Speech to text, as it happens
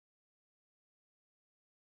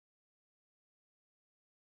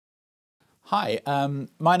Hi,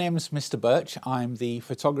 my name is Mr. Birch. I'm the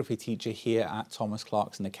photography teacher here at Thomas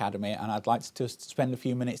Clarkson Academy, and I'd like to just spend a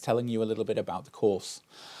few minutes telling you a little bit about the course.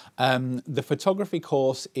 The photography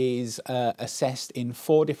course is assessed in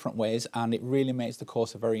 4 different ways, and it really makes the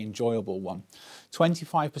course a very enjoyable one.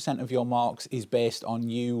 25% of your marks is based on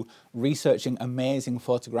you researching amazing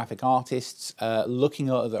photographic artists, looking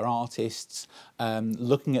at other artists,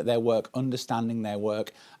 looking at their work, understanding their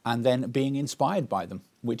work, and then being inspired by them,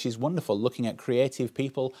 which is wonderful, looking at creative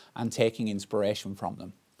people and taking inspiration from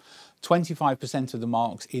them. 25% of the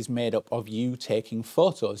marks is made up of you taking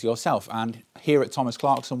photos yourself, and here at Thomas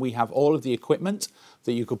Clarkson we have all of the equipment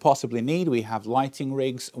that you could possibly need. We have lighting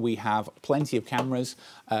rigs, we have plenty of cameras,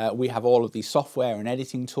 we have all of the software and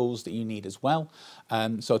editing tools that you need as well.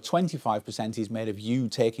 So 25% is made of you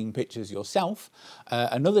taking pictures yourself.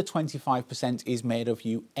 Another 25% is made of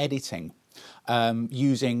you editing.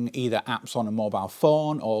 Using either apps on a mobile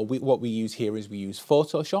phone, or what we use here is we use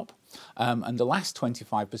Photoshop. And the last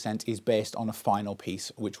 25% is based on a final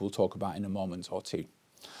piece, which we'll talk about in a moment or two.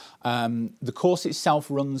 The course itself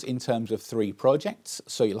runs in terms of 3 projects,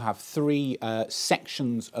 so you'll have 3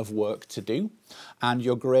 sections of work to do, and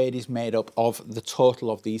your grade is made up of the total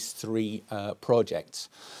of these 3 projects.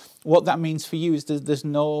 What that means for you is there's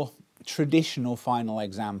no traditional final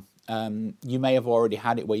exam. You may have already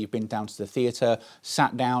had it where you've been down to the theatre,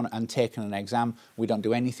 sat down and taken an exam. We don't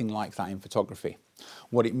do anything like that in photography.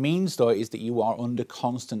 What it means though is that you are under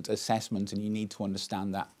constant assessment, and you need to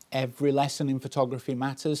understand that every lesson in photography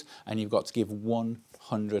matters and you've got to give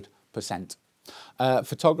 100%.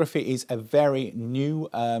 Photography is a very new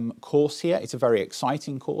course here. It's a very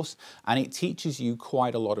exciting course, and it teaches you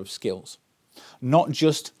quite a lot of skills. Not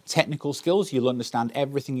just technical skills. You'll understand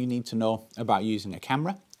everything you need to know about using a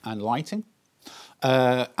camera and lighting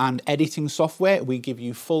and editing software. We give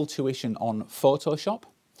you full tuition on Photoshop,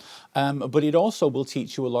 but it also will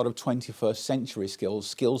teach you a lot of 21st century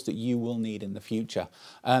skills that you will need in the future.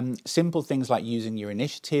 Simple things like using your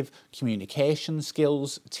initiative, communication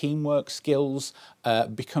skills, teamwork skills,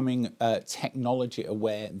 becoming technology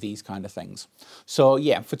aware, these kind of things. So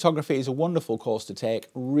yeah, photography is a wonderful course to take,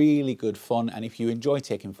 really good fun, and if you enjoy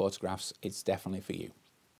taking photographs, it's definitely for you.